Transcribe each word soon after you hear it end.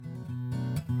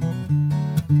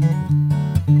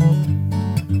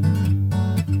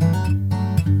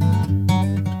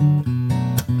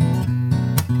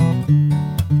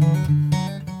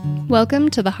Welcome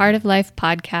to the Heart of Life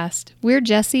podcast. We're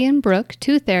Jesse and Brooke,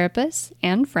 two therapists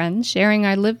and friends, sharing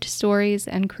our lived stories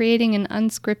and creating an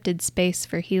unscripted space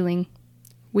for healing.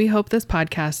 We hope this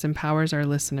podcast empowers our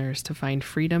listeners to find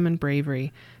freedom and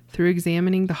bravery through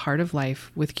examining the heart of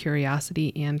life with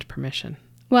curiosity and permission.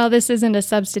 While this isn't a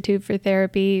substitute for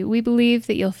therapy, we believe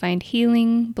that you'll find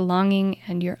healing, belonging,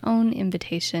 and your own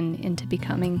invitation into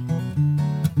becoming.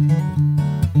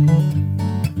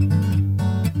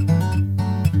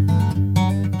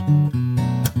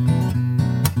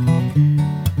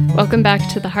 Welcome back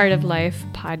to the Heart of Life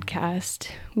podcast.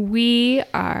 We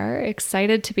are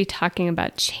excited to be talking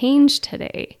about change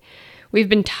today. We've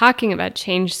been talking about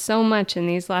change so much in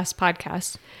these last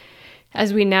podcasts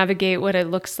as we navigate what it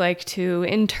looks like to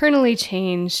internally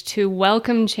change, to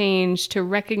welcome change, to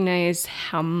recognize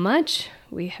how much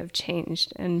we have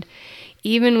changed. And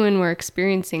even when we're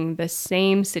experiencing the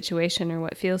same situation or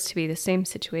what feels to be the same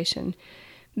situation,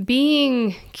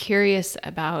 being curious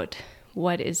about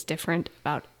what is different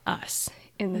about us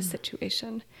in this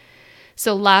situation.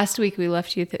 So last week we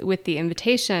left you with the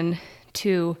invitation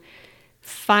to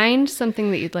find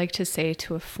something that you'd like to say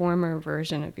to a former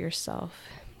version of yourself,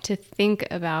 to think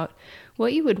about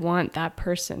what you would want that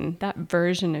person, that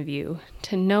version of you,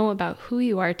 to know about who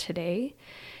you are today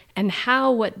and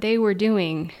how what they were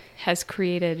doing has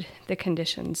created the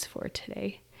conditions for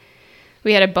today.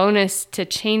 We had a bonus to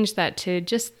change that to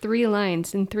just 3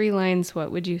 lines. In 3 lines,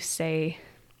 what would you say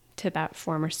to that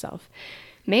former self?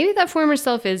 Maybe that former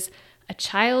self is a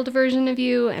child version of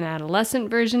you, an adolescent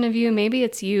version of you. Maybe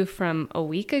it's you from a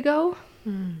week ago.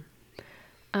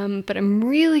 But I'm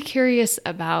really curious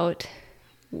about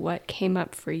what came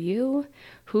up for you,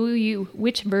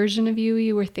 which version of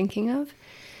you were thinking of.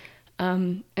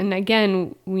 And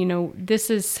again, this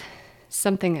is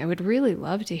something I would really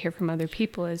love to hear from other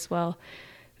people as well,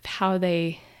 who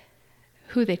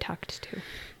they talked to.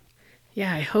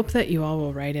 Yeah, I hope that you all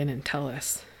will write in and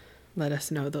let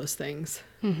us know those things.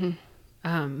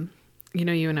 Mm-hmm.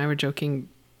 You and I were joking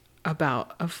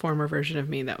about a former version of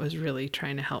me that was really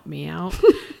trying to help me out.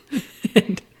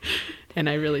 and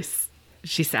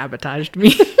she sabotaged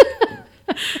me.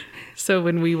 So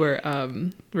when we were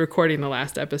recording the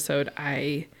last episode,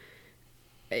 I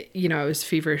was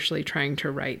feverishly trying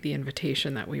to write the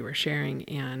invitation that we were sharing.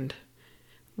 And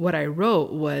what I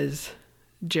wrote was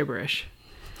gibberish,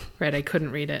 right? I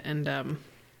couldn't read it. And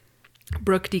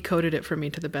Brooke decoded it for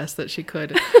me to the best that she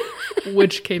could,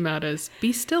 which came out as,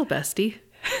 "Be still, bestie.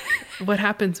 What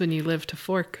happens when you live to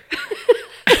fork?"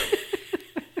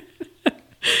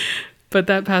 But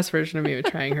that past version of me was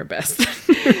trying her best.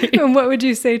 Right? And what would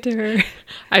you say to her?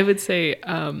 I would say,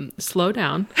 slow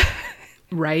down,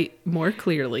 write more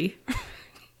clearly,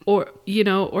 or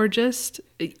just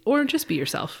be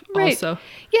yourself. Right. Also.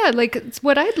 Yeah.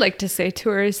 What I'd like to say to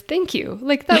her is thank you.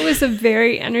 That was a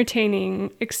very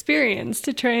entertaining experience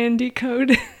to try and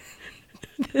decode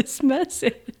this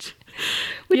message,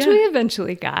 which we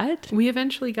eventually got. We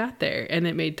eventually got there, and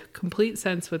it made complete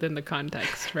sense within the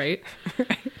context, right?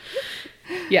 Right.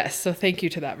 Yes. So thank you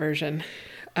to that version.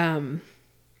 In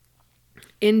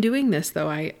doing this, though,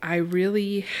 I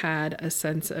really had a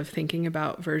sense of thinking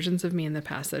about versions of me in the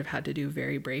past that have had to do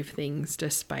very brave things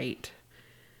despite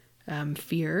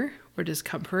fear or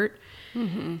discomfort.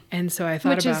 Mm-hmm. And so I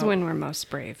thought Which is when we're most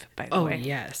brave, by the way. Oh,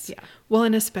 yes. Yeah. Well,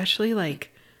 and especially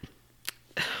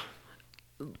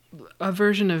a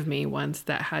version of me once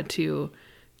that had to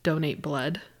donate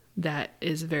blood. That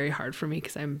is very hard for me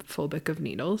because I'm phobic of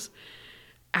needles.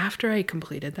 After I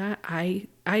completed that, I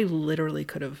literally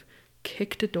could have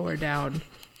kicked a door down.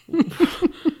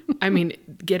 I mean,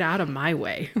 get out of my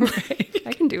way. Right?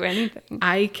 I can do anything.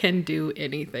 I can do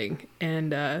anything.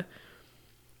 And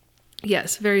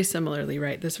yes, very similarly,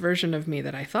 right? This version of me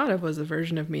that I thought of was a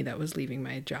version of me that was leaving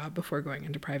my job before going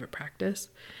into private practice.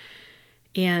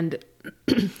 And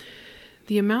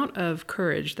the amount of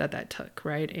courage that took,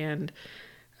 right? And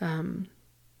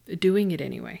doing it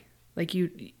anyway.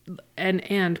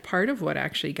 And part of what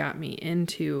actually got me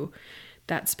into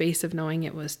that space of knowing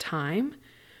it was time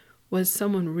was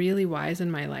someone really wise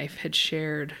in my life had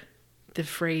shared the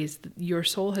phrase, "Your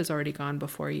soul has already gone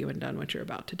before you and done what you're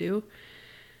about to do."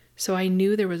 So I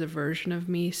knew there was a version of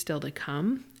me still to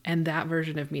come, and that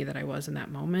version of me that I was in that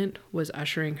moment was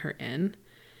ushering her in.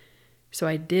 So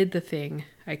I did the thing.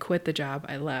 I quit the job.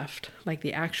 I left.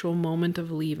 The actual moment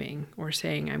of leaving or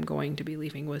saying I'm going to be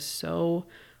leaving was so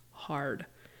hard.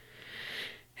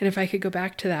 And if I could go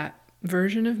back to that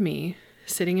version of me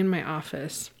sitting in my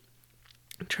office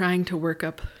trying to work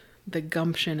up the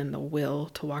gumption and the will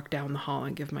to walk down the hall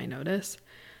and give my notice,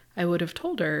 I would have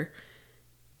told her,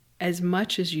 as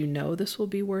much as you know this will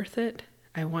be worth it,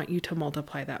 I want you to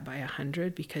multiply that by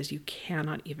 100 because you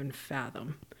cannot even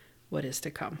fathom what is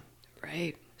to come.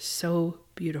 Right. So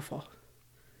beautiful.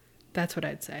 That's what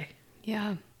I'd say.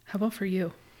 Yeah. How about for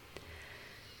you?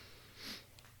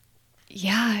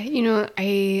 Yeah,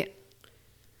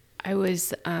 I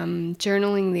was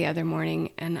journaling the other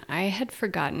morning, and I had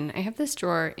forgotten. I have this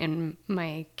drawer in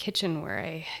my kitchen where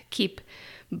I keep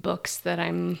books that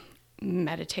I'm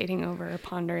meditating over or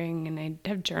pondering, and I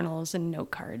have journals and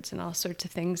note cards and all sorts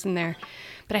of things in there.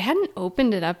 But I hadn't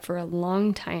opened it up for a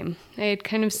long time. I had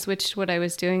kind of switched what I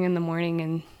was doing in the morning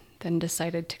and then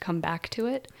decided to come back to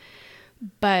it.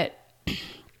 But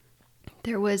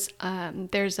there's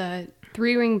a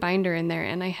 3-ring binder in there,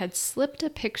 and I had slipped a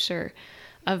picture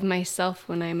of myself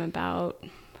when I'm about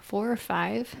 4 or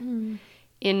 5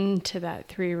 into that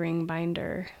 3-ring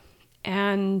binder.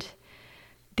 And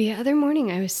the other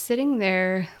morning I was sitting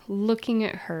there looking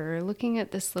at her, looking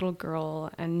at this little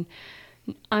girl, and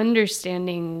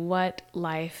understanding what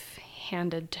life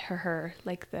handed to her,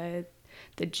 like the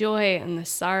joy and the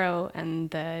sorrow and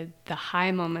the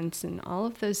high moments and all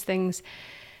of those things,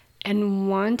 and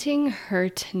wanting her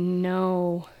to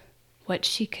know what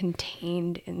she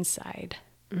contained inside.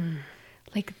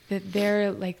 Like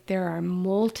there are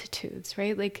multitudes,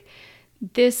 right? Like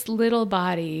this little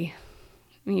body,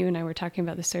 you and I were talking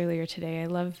about this earlier today.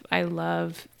 I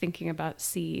love thinking about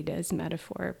seed as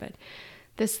metaphor, but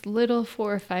this little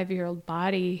 4 or 5-year-old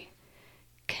body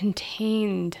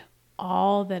contained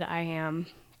all that I am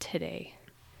today.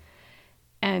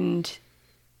 And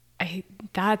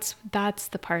that's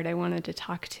the part I wanted to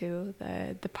talk to,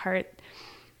 the part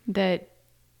that,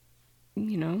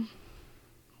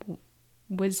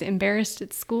 was embarrassed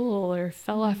at school or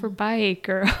fell off her bike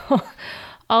or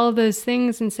all of those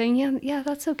things, and saying, yeah,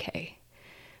 that's okay.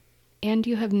 And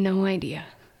you have no idea.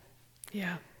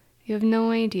 Yeah. You have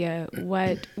no idea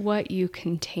what you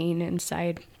contain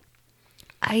inside.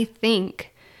 I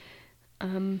think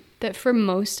that for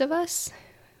most of us,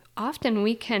 often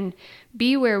we can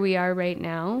be where we are right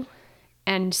now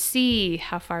and see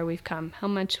how far we've come, how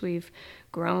much we've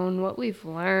grown, what we've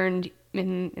learned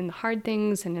in the hard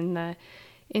things and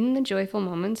in the joyful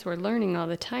moments. We're learning all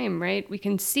the time, right? We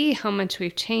can see how much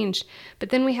we've changed, but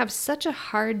then we have such a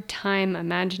hard time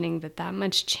imagining that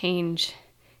much change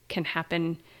can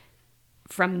happen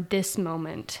from this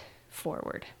moment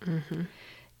forward. Mm-hmm.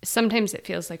 Sometimes it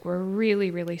feels like we're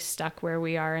really, really stuck where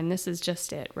we are, and this is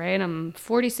just it, right? I'm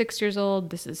 46 years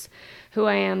old. This is who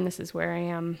I am. This is where I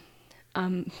am.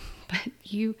 But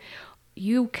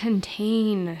you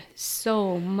contain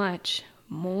so much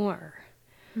more.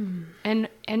 And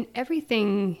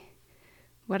everything,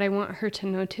 what I want her to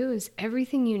know too, is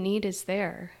everything you need is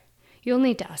there. You'll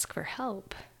need to ask for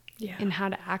help in how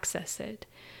to access it.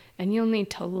 And you'll need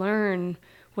to learn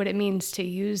what it means to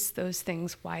use those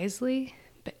things wisely,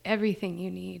 but everything you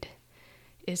need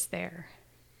is there.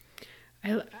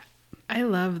 I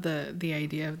love the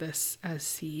idea of this as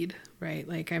seed, right?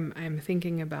 Like I'm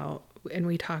thinking about, and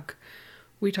we talk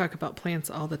about plants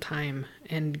all the time,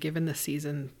 and given the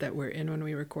season that we're in when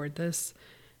we record this,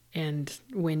 and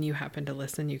when you happen to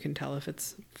listen, you can tell if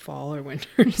it's fall or winter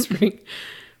or spring.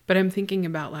 But I'm thinking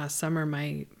about last summer,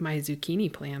 my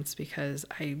zucchini plants, because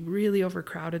I really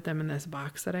overcrowded them in this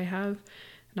box that I have.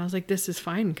 And I was like, this is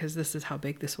fine because this is how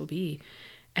big this will be.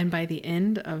 And by the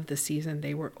end of the season,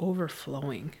 they were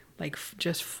overflowing, like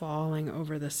just falling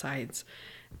over the sides.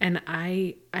 And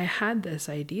I had this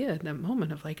idea at that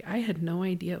moment of like, I had no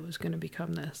idea it was going to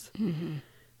become this,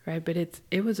 right? But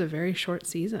it was a very short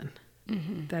season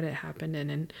that it happened in.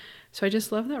 And so I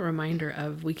just love that reminder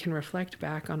of, we can reflect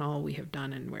back on all we have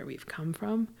done and where we've come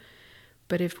from.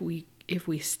 But if we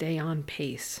stay on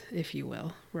pace, if you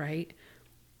will, right?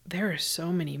 There are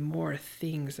so many more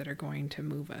things that are going to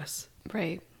move us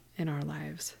Right. in our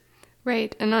lives.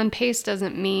 Right. And on pace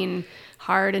doesn't mean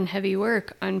hard and heavy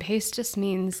work. On pace just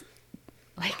means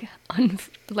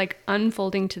like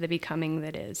unfolding to the becoming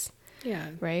that is. Yeah.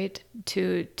 Right?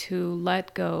 To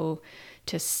let go,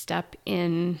 to step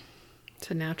in.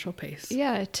 It's a natural pace.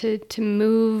 Yeah, to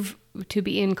move, to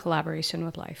be in collaboration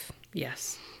with life.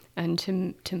 Yes. And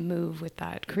to move with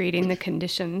that, creating the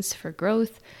conditions for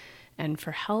growth and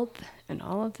for help and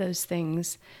all of those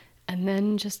things. And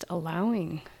then just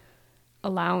allowing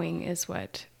is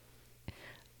what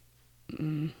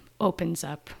opens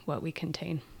up what we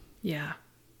contain. Yeah.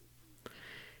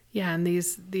 Yeah, and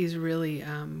these really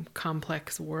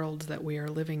complex worlds that we are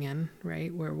living in,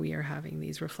 right, where we are having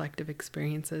these reflective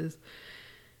experiences,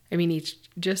 I mean,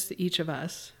 each of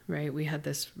us, right? We had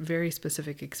this very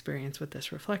specific experience with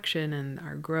this reflection and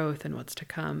our growth and what's to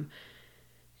come.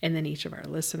 And then each of our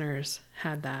listeners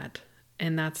had that.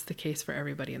 And that's the case for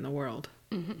everybody in the world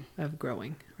of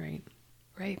growing, right?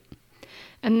 Right.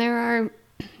 And there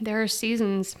are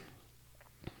seasons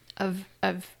of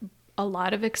a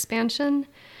lot of expansion,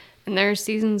 and there are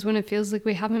seasons when it feels like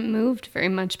we haven't moved very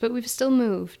much, but we've still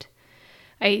moved.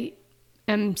 I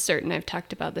am certain I've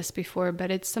talked about this before,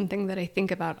 but it's something that I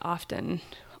think about often,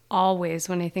 always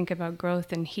when I think about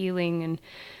growth and healing and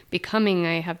becoming.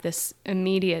 I have this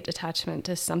immediate attachment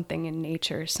to something in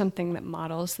nature, something that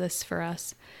models this for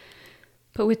us.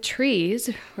 But with trees,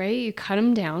 right, you cut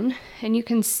them down and you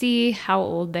can see how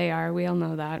old they are. We all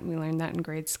know that. We learned that in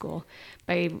grade school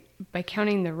by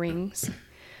counting the rings.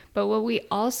 But what we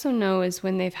also know is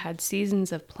when they've had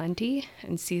seasons of plenty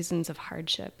and seasons of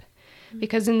hardship.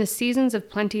 Because in the seasons of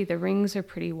plenty, the rings are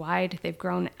pretty wide. They've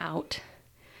grown out.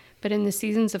 But in the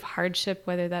seasons of hardship,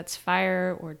 whether that's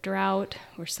fire or drought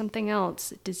or something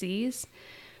else, disease,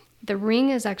 the ring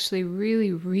is actually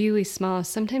really, really small,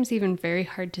 sometimes even very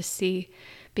hard to see,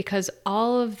 because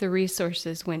all of the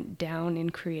resources went down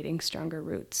in creating stronger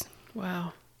roots.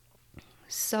 Wow.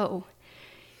 So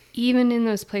even in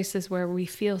those places where we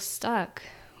feel stuck,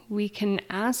 we can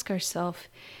ask ourselves,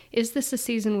 is this a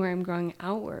season where I'm growing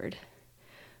outward?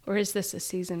 Or is this a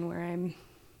season where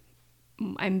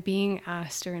I'm being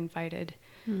asked or invited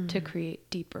to create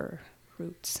deeper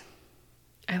roots?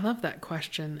 I love that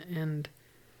question. And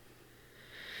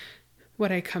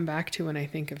what I come back to when I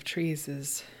think of trees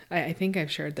is, I think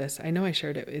I've shared this. I know I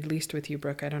shared it at least with you,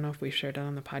 Brooke. I don't know if we've shared it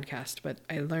on the podcast, but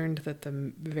I learned that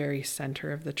the very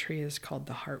center of the tree is called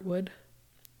the heartwood.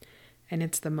 And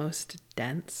it's the most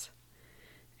dense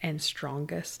and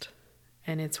strongest.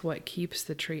 And it's what keeps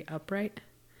the tree upright.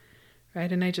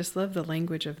 Right? And I just love the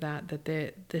language of that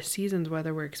the seasons,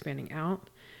 whether we're expanding out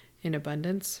in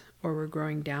abundance or we're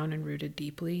growing down and rooted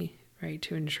deeply, right,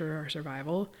 to ensure our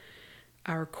survival,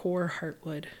 our core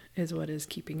heartwood is what is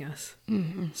keeping us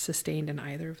sustained in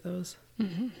either of those.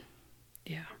 Mm-hmm.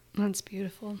 Yeah. That's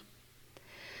beautiful.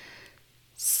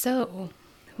 So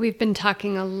we've been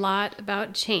talking a lot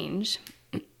about change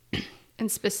and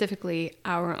specifically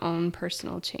our own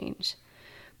personal change.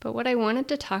 But what I wanted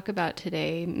to talk about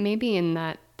today, maybe in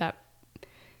that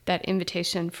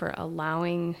invitation for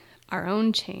allowing our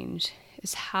own change,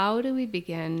 is how do we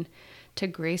begin to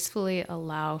gracefully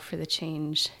allow for the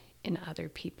change in other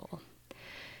people?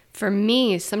 For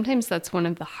me, sometimes that's one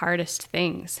of the hardest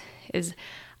things, is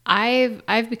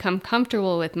I've become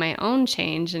comfortable with my own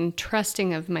change and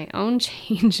trusting of my own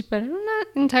change, but I'm not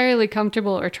entirely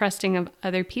comfortable or trusting of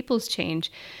other people's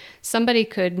change. Somebody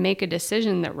could make a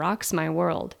decision that rocks my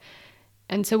world.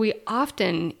 And so we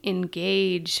often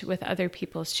engage with other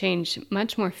people's change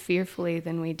much more fearfully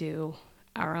than we do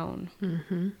our own.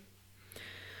 Mm-hmm.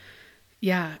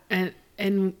 Yeah. And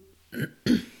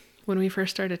when we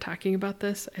first started talking about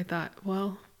this, I thought,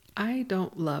 well, I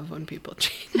don't love when people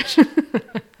change,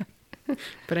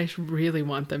 but I really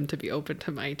want them to be open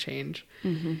to my change.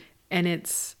 Mm-hmm.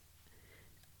 And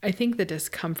I think the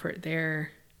discomfort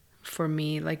there for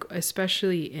me, like,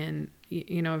 especially in,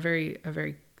 a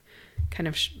very kind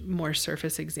of more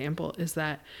surface example is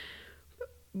that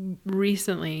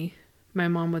recently my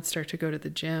mom would start to go to the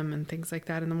gym and things like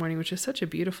that in the morning, which is such a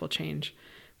beautiful change.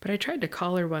 But I tried to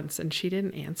call her once and she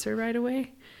didn't answer right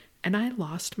away. And I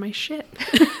lost my shit.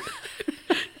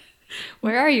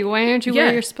 Where are you? Why aren't you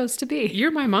where you're supposed to be?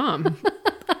 You're my mom.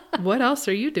 What else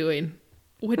are you doing?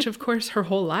 Which, of course, her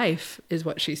whole life is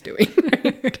what she's doing,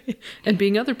 right? And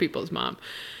being other people's mom.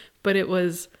 But it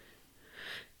was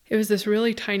this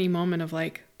really tiny moment of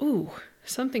like, ooh,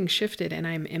 something shifted and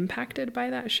I'm impacted by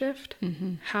that shift.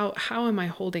 Mm-hmm. How am I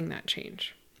holding that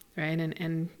change, right?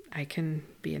 And I can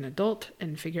be an adult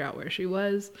and figure out where she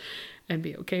was and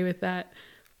be okay with that.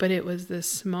 But it was this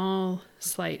small,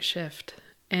 slight shift.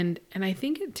 And I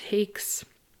think it takes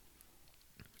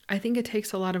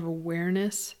a lot of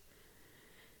awareness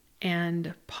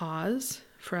and pause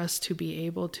for us to be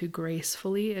able to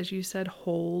gracefully, as you said,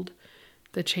 hold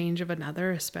the change of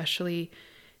another, especially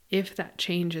if that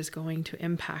change is going to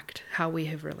impact how we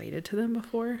have related to them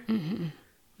before, mm-hmm.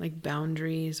 like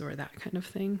boundaries or that kind of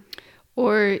thing.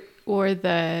 Or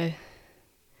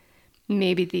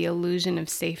maybe the illusion of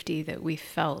safety that we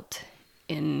felt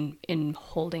in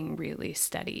holding really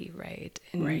steady, right?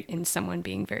 Right. In someone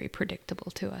being very predictable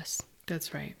to us.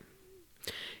 That's right.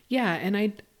 Yeah. And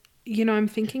I'm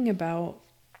thinking about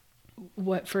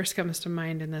what first comes to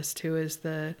mind in this too is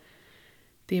the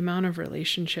amount of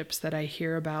relationships that I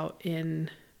hear about in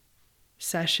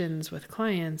sessions with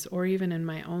clients or even in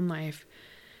my own life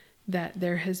that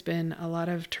there has been a lot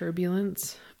of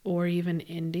turbulence or even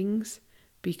endings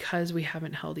because we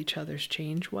haven't held each other's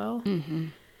change well.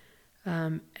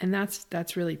 And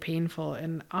that's really painful.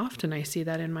 And often I see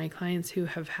that in my clients who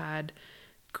have had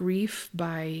grief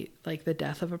by like the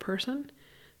death of a person,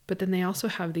 but then they also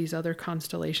have these other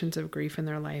constellations of grief in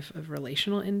their life of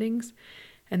relational endings,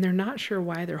 and they're not sure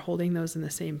why they're holding those in the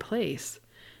same place.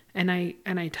 And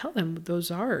I tell them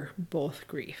those are both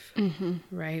grief,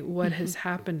 right? What has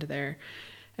happened there?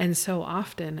 And so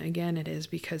often, again, it is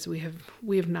because we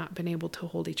have not been able to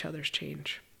hold each other's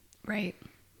change. Right.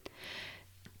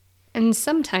 And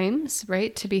sometimes,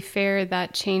 right, to be fair,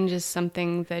 that change is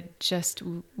something that just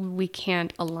we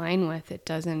can't align with. It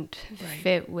doesn't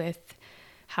fit with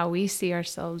how we see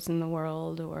ourselves in the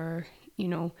world, or, you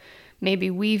know, maybe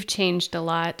we've changed a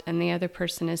lot and the other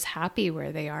person is happy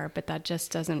where they are, but that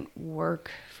just doesn't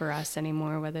work for us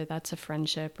anymore, whether that's a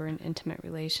friendship or an intimate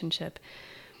relationship.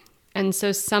 And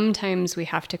so sometimes we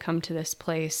have to come to this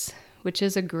place, which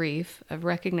is a grief, of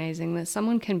recognizing that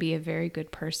someone can be a very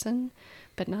good person,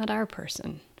 but not our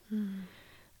person.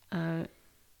 And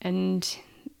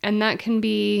that can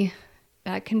be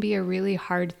a really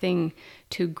hard thing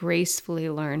to gracefully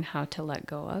learn how to let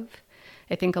go of.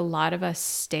 I think a lot of us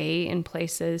stay in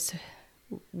places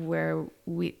where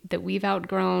we've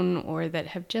outgrown, or that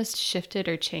have just shifted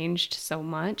or changed so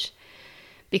much,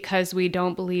 because we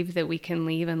don't believe that we can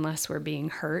leave unless we're being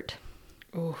hurt.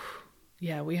 Oh,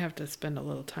 yeah, we have to spend a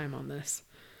little time on this.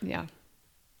 Yeah.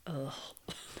 Ugh.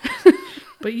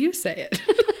 But you say it.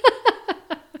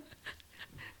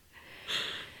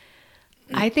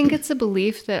 I think it's a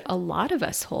belief that a lot of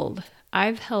us hold.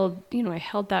 I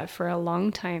held that for a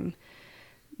long time,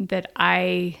 that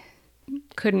I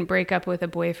couldn't break up with a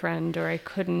boyfriend, or I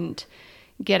couldn't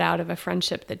get out of a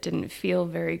friendship that didn't feel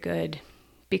very good,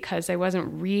 because I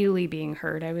wasn't really being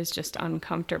hurt. I was just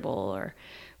uncomfortable, or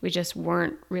we just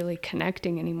weren't really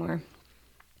connecting anymore.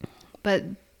 But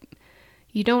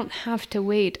you don't have to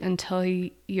wait until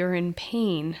you're in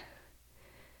pain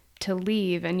to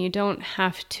leave, and you don't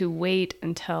have to wait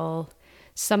until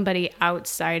somebody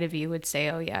outside of you would say,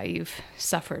 oh yeah, you've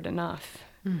suffered enough.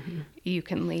 You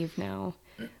can leave now.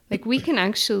 Like, we can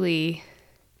actually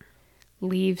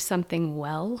leave something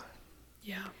well.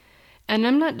 Yeah. And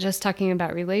I'm not just talking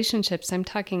about relationships. I'm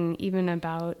talking even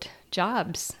about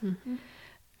jobs.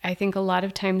 I think a lot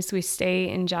of times we stay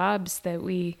in jobs that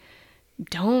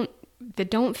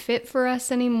that don't fit for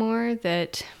us anymore,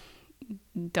 that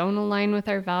don't align with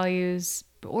our values,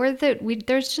 or that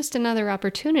there's just another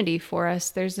opportunity for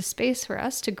us. There's a space for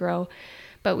us to grow,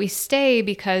 but we stay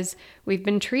because we've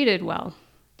been treated well.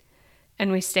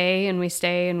 And we stay and we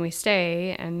stay and we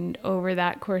stay. And over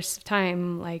that course of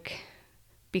time, like,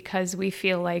 because we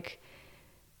feel like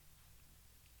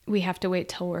we have to wait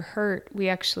till we're hurt, we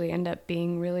actually end up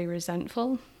being really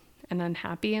resentful and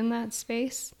unhappy in that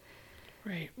space.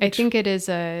 Right. I think it is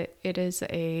a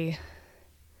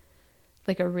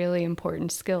really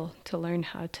important skill to learn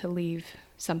how to leave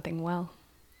something well.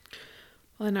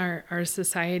 Well, in our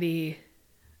society,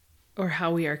 or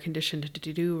how we are conditioned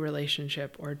to do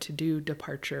relationship, or to do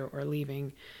departure or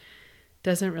leaving,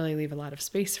 doesn't really leave a lot of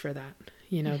space for that.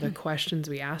 You know, the questions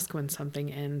we ask when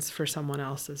something ends for someone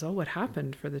else is, oh, what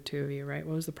happened for the two of you, right?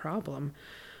 What was the problem?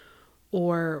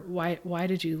 Or why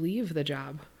did you leave the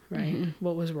job, right?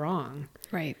 What was wrong?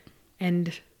 Right.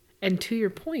 And to your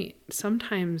point,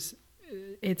 sometimes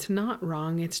it's not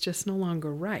wrong, it's just no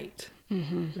longer right,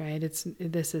 right?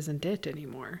 This isn't it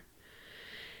anymore.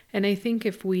 And I think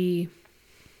if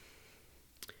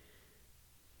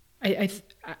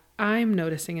I'm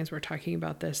noticing as we're talking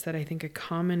about this, that I think a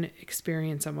common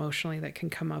experience emotionally that can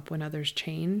come up when others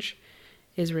change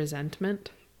is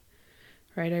resentment,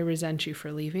 right? I resent you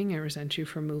for leaving. I resent you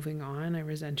for moving on. I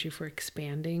resent you for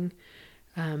expanding.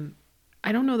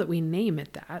 I don't know that we name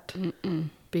it that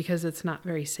because it's not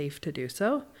very safe to do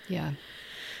so. Yeah.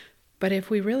 But if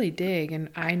we really dig, and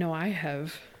I know I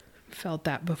have felt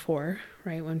that before,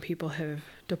 right? When people have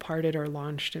departed or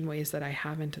launched in ways that I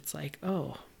haven't, it's like,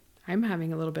 oh, I'm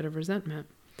having a little bit of resentment,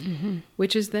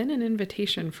 which is then an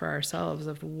invitation for ourselves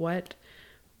of what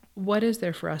is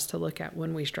there for us to look at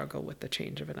when we struggle with the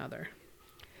change of another.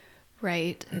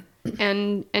 Right.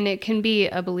 And it can be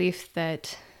a belief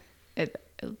that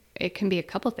it can be a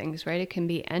couple things, right? It can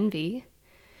be envy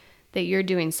that you're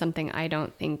doing something I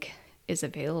don't think is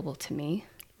available to me.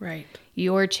 Right.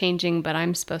 You're changing, but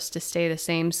I'm supposed to stay the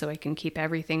same so I can keep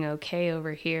everything okay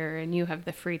over here, and you have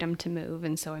the freedom to move,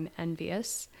 and so I'm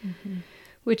envious,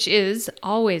 which is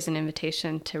always an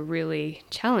invitation to really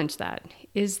challenge that.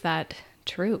 Is that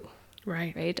true?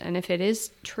 Right. Right. And if it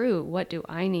is true, what do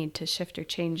I need to shift or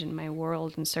change in my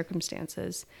world and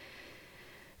circumstances?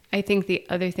 I think the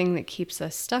other thing that keeps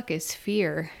us stuck is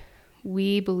fear.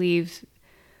 We believe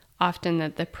often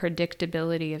that the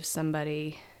predictability of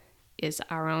somebody is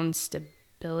our own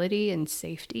stability and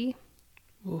safety.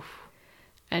 Oof.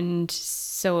 And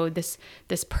so this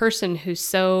person who's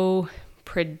so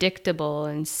predictable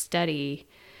and steady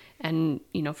and,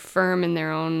 you know, firm in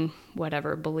their own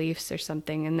whatever beliefs or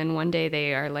something, and then one day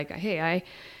they are like, hey, I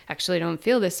actually don't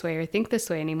feel this way or think this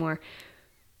way anymore.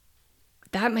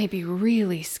 That might be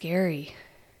really scary.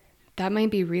 That might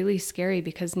be really scary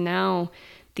because now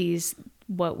these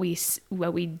what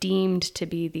we deemed to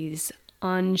be these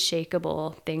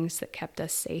unshakable things that kept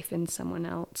us safe in someone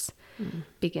else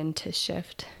begin to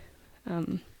shift.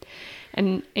 And,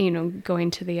 you know,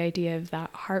 going to the idea of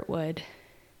that heartwood,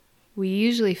 we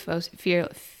usually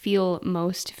feel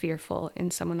most fearful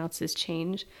in someone else's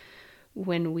change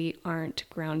when we aren't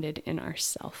grounded in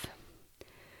ourself,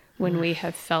 when we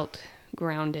have felt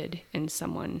grounded in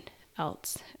someone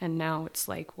else. And now it's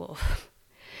like, well,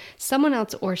 someone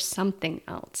else or something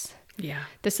else. Yeah.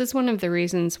 This is one of the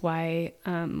reasons why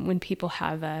when people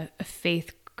have a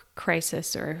faith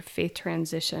crisis or faith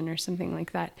transition or something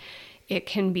like that, it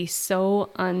can be so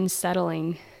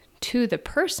unsettling to the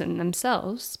person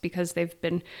themselves because they've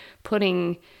been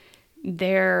putting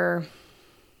their,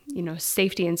 you know,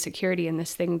 safety and security in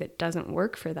this thing that doesn't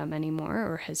work for them anymore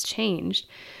or has changed.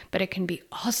 But it can be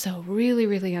also really,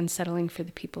 really unsettling for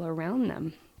the people around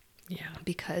them. Yeah.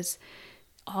 Because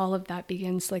all of that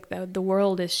begins like the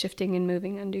world is shifting and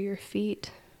moving under your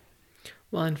feet.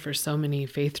 Well, and for so many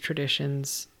faith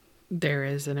traditions, there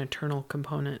is an eternal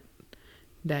component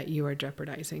that you are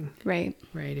jeopardizing. Right.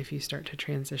 Right. If you start to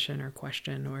transition or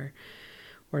question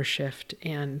or shift.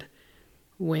 And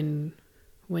when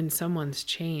someone's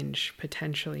change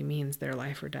potentially means their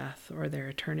life or death or their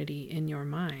eternity in your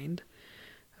mind,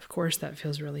 of course, that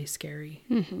feels really scary.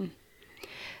 Mm-hmm.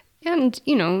 And,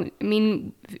 you know, I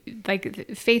mean,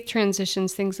 like faith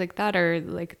transitions, things like that are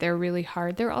like, they're really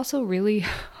hard. They're also really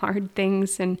hard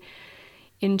things. And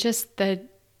in just the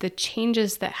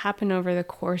changes that happen over the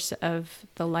course of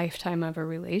the lifetime of a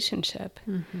relationship.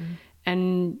 Mm-hmm.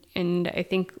 And I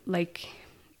think, like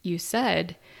you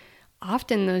said,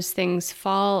 often those things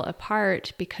fall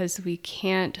apart because we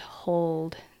can't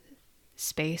hold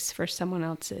space for someone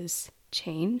else's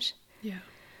change. Yeah.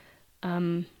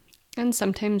 And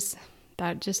sometimes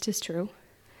that just is true.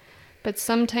 But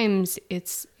sometimes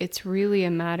it's really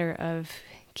a matter of,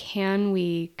 can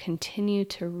we continue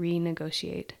to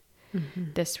renegotiate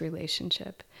this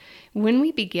relationship? When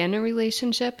we begin a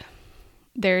relationship,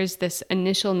 there's this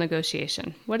initial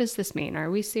negotiation. What does this mean? Are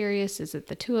we serious? Is it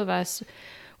the two of us?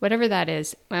 Whatever that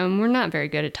is. We're not very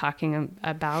good at talking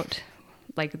about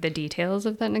like the details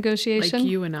of that negotiation. Like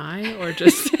you and I, or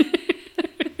just...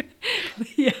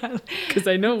 Yeah. Because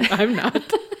I know I'm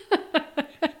not.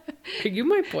 Are you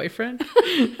my boyfriend?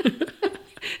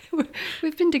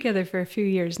 We've been together for a few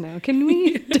years now. Can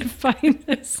we define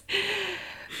this?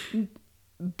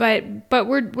 But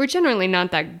we're generally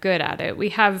not that good at it. We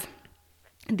have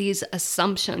these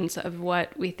assumptions of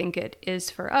what we think it is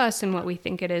for us and what we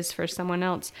think it is for someone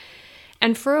else.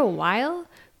 And for a while,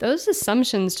 those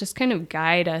assumptions just kind of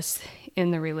guide us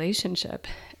in the relationship.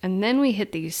 And then we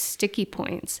hit these sticky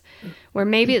points where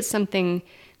maybe it's something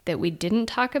that we didn't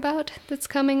talk about that's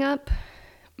coming up.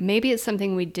 Maybe it's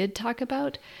something we did talk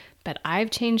about, but I've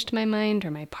changed my mind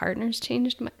or my partner's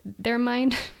changed their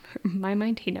mind. My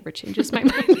mind, he never changes my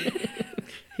mind.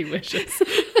 He wishes.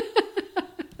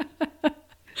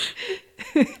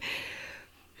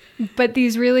 But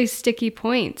these really sticky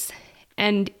points.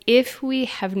 And if we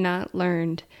have not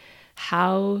learned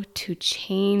how to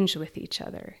change with each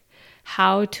other,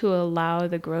 how to allow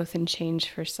the growth and change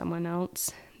for someone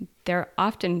else, they're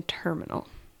often terminal.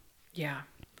 Yeah.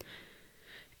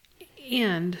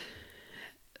 And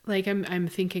like I'm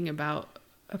thinking about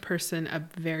a person, a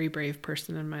very brave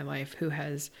person in my life who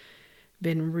has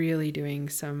been really doing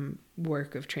some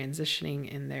work of transitioning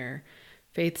in their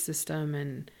faith system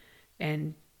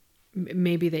and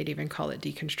maybe they'd even call it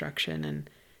deconstruction and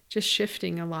just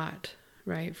shifting a lot,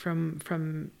 right? From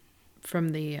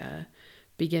the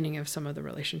beginning of some of the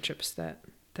relationships that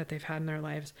they've had in their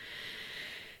lives.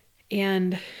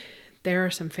 And there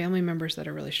are some family members that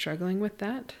are really struggling with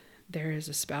that. There is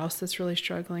a spouse that's really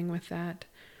struggling with that.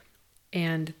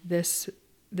 And this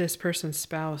person's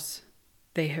spouse,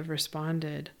 they have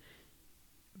responded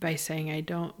by saying, I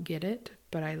don't get it,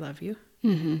 but I love you.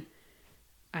 Mm-hmm.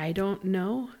 I don't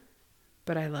know,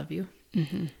 but I love you.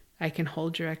 Mm-hmm. I can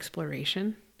hold your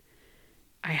exploration.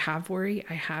 I have worry,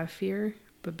 I have fear,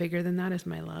 but bigger than that is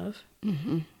my love.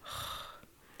 Mm-hmm.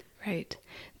 Right.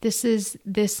 This is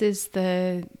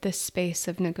the space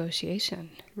of negotiation.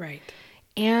 Right.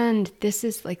 And this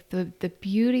is like the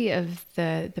beauty of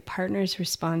the partner's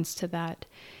response to that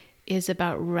is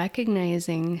about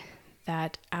recognizing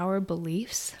that our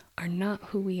beliefs are not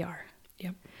who we are.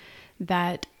 Yep.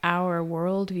 That our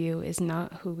worldview is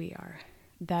not who we are.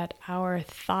 That our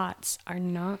thoughts are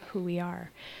not who we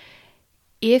are.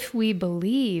 If we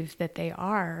believe that they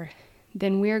are,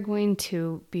 then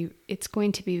it's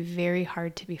going to be very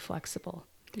hard to be flexible.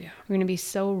 Yeah. We're going to be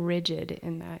so rigid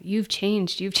in that. You've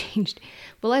changed.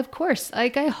 Well, of course, I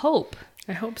hope.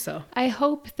 I hope so. I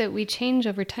hope that we change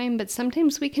over time, but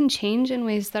sometimes we can change in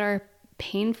ways that are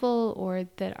painful or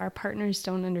that our partners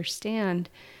don't understand.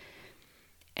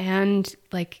 And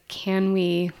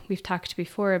we've talked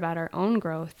before about our own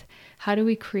growth. How do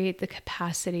we create the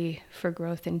capacity for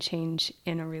growth and change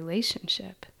in a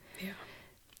relationship? Yeah.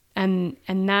 And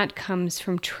that comes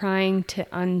from trying to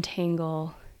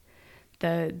untangle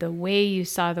the way you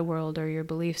saw the world or your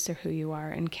beliefs or who you are,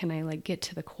 and can I get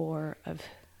to the core of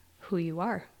who you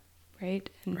are, right?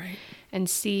 And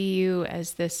see you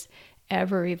as this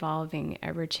ever-evolving,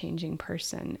 ever-changing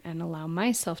person, and allow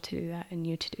myself to do that and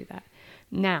you to do that.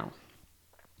 Now,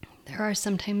 there are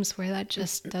some times where that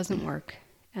just doesn't work,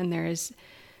 and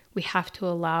we have to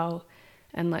allow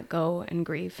and let go and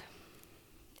grieve.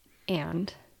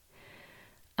 And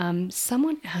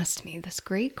someone asked me this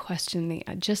great question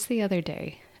just the other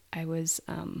day. I was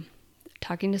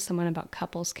talking to someone about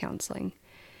couples counseling,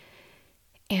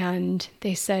 and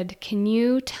they said, "Can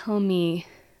you tell me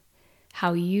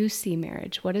how you see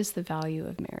marriage? What is the value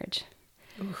of marriage?"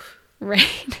 Oof.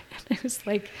 Right? And I was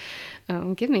like,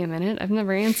 give me a minute. I've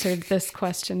never answered this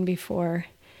question before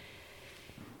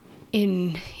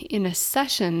in a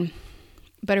session,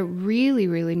 but it really,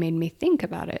 really made me think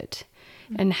about it.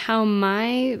 And how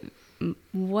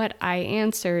what I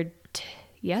answered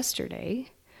yesterday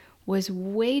was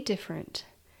way different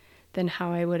than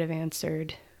how I would have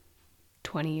answered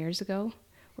 20 years ago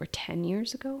or 10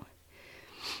 years ago.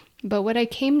 But what I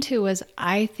came to was,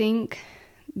 I think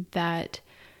that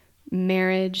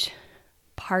marriage,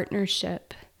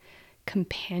 partnership,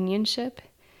 companionship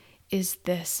is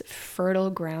this fertile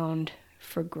ground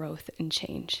for growth and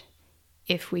change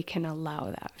if we can allow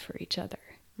that for each other.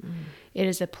 It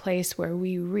is a place where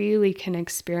we really can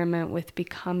experiment with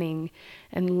becoming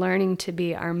and learning to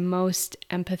be our most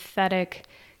empathetic,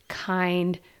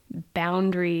 kind,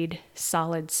 boundaried,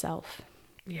 solid self.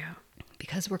 Yeah.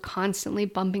 Because we're constantly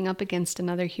bumping up against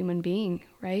another human being,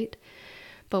 right?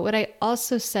 But what I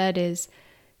also said is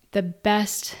the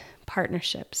best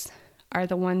partnerships are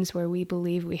the ones where we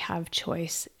believe we have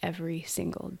choice every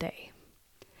single day.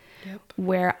 Yep.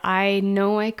 Where I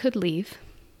know I could leave,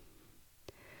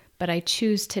 but I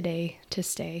choose today to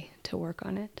stay, to work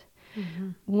on it. Mm-hmm.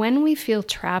 When we feel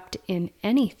trapped in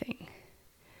anything,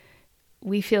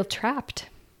 we feel trapped.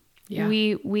 Yeah.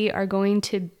 We are going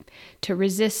to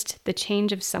resist the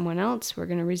change of someone else. We're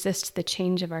going to resist the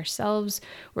change of ourselves.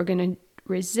 We're going to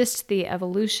resist the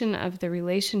evolution of the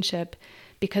relationship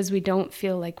because we don't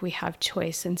feel like we have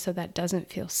choice. And so that doesn't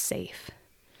feel safe.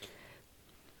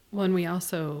 Well, and we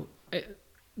also,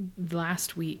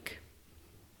 last week,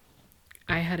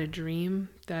 I had a dream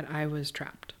that I was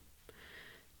trapped.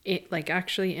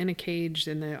 Actually in a cage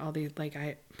and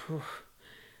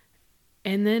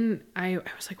and then I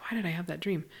was like, why did I have that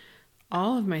dream?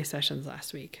 All of my sessions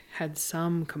last week had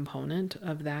some component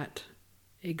of that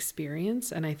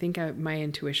experience. And I think my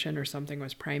intuition or something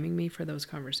was priming me for those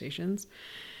conversations.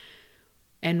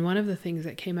 And one of the things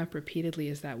that came up repeatedly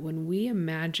is that when we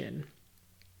imagine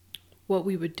what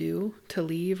we would do to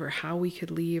leave or how we could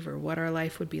leave or what our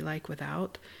life would be like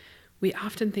without, we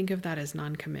often think of that as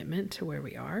non-commitment to where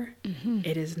we are. Mm-hmm.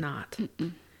 It is not.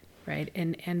 Mm-mm. Right?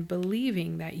 And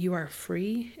believing that you are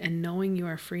free and knowing you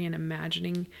are free and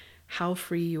imagining how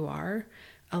free you are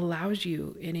allows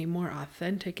you in a more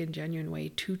authentic and genuine way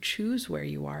to choose where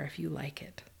you are if you like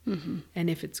it. Mm-hmm. And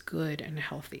if it's good and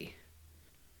healthy.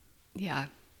 Yeah.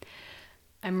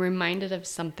 I'm reminded of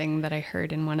something that I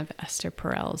heard in one of Esther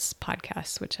Perel's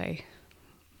podcasts, which I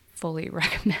fully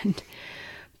recommend.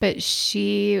 But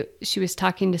she was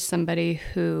talking to somebody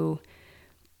who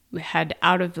had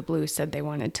out of the blue said they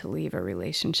wanted to leave a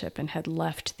relationship and had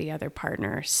left the other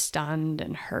partner stunned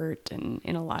and hurt and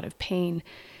in a lot of pain.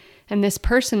 And this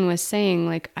person was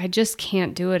saying, I just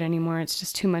can't do it anymore. It's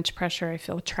just too much pressure. I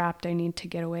feel trapped. I need to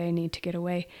get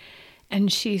away.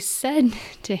 And she said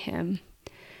to him,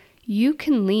 you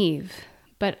can leave,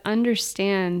 but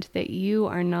understand that you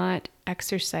are not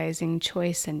exercising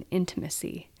choice and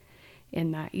intimacy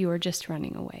in that. You are just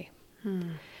running away.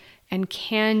 And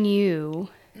can you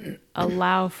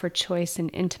allow for choice and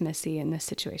intimacy in this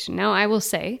situation? Now, I will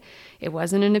say it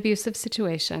wasn't an abusive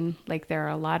situation. Like there are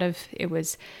a lot of, it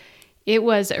was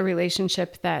a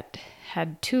relationship that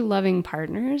had two loving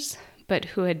partners, but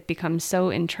who had become so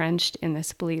entrenched in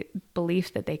this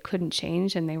belief that they couldn't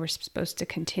change and they were supposed to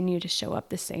continue to show up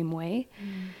the same way,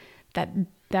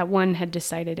 that one had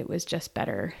decided it was just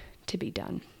better to be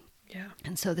done. Yeah.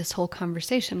 And so this whole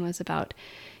conversation was about,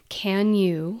 can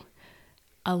you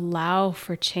allow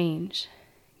for change?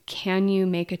 Can you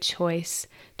make a choice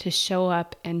to show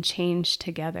up and change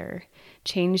together,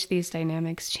 change these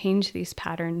dynamics, change these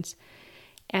patterns,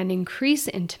 and increase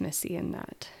intimacy in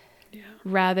that? Yeah.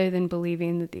 Rather than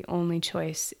believing that the only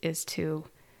choice is to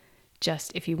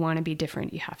just, if you want to be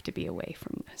different, you have to be away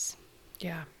from this.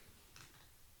 Yeah.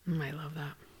 I love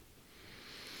that.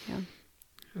 Yeah.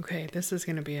 Okay, this is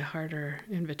going to be a harder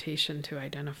invitation to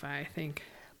identify, I think.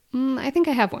 I think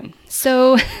I have one.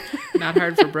 So not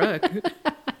hard for Brooke.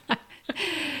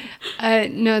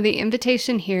 No, the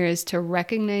invitation here is to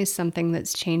recognize something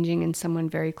that's changing in someone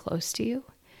very close to you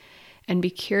and be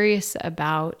curious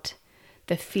about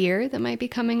the fear that might be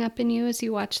coming up in you as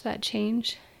you watch that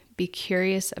change. Be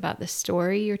curious about the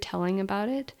story you're telling about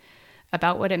it,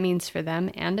 about what it means for them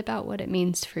and about what it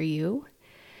means for you.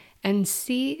 And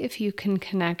see if you can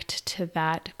connect to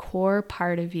that core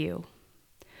part of you,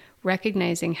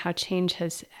 recognizing how change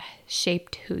has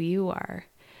shaped who you are,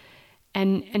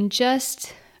 and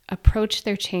just approach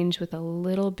their change with a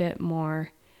little bit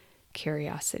more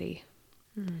curiosity.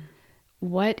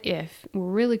 What if,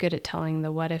 we're really good at telling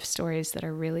the what if stories that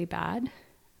are really bad,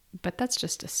 but that's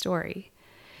just a story.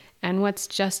 And what's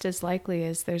just as likely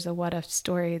is there's a what if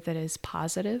story that is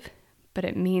positive, but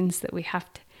it means that we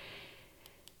have to,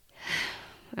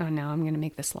 oh no, I'm going to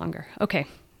make this longer. Okay.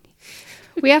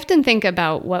 We often think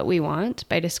about what we want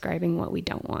by describing what we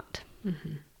don't want.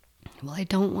 Well, I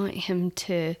don't want him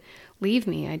to leave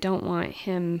me. I don't want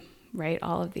him, right?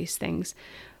 All of these things.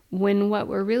 When what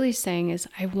we're really saying is,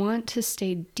 I want to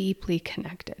stay deeply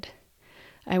connected.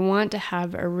 I want to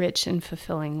have a rich and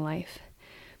fulfilling life.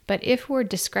 But if we're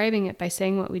describing it by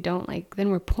saying what we don't like, then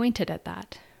we're pointed at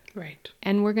that. Right.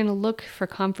 And we're going to look for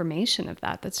confirmation of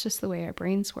that. That's just the way our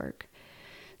brains work.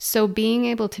 So being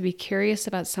able to be curious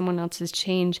about someone else's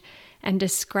change and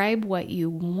describe what you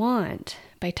want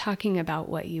by talking about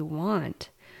what you want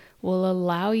will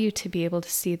allow you to be able to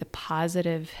see the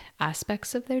positive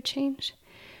aspects of their change.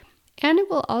 And it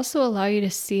will also allow you to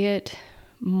see it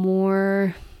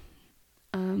more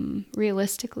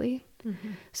realistically,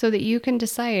 so that you can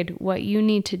decide what you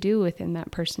need to do within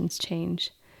that person's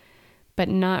change, but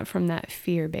not from that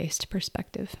fear-based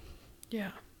perspective.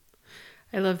 Yeah.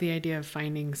 I love the idea of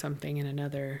finding something in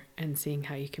another and seeing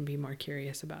how you can be more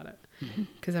curious about it.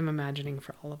 Because I'm imagining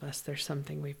for all of us, there's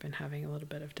something we've been having a little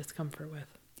bit of discomfort with.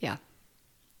 Yeah.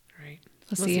 All right.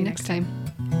 We'll see you next time.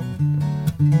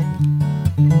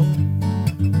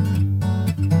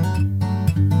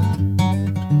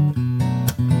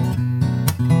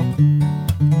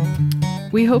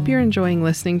 We hope you're enjoying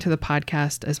listening to the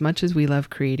podcast as much as we love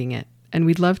creating it, and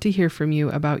we'd love to hear from you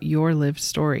about your lived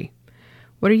story.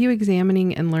 What are you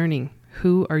examining and learning?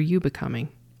 Who are you becoming?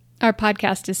 Our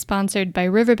podcast is sponsored by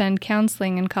Riverbend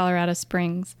Counseling in Colorado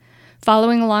Springs.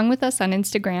 Following along with us on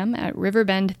Instagram at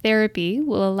Riverbend Therapy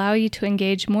will allow you to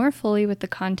engage more fully with the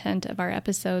content of our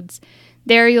episodes.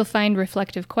 There you'll find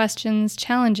reflective questions,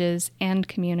 challenges, and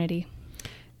community.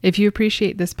 If you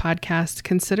appreciate this podcast,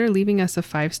 consider leaving us a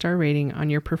 5-star rating on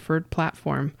your preferred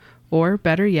platform, or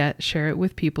better yet, share it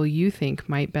with people you think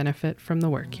might benefit from the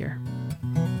work here.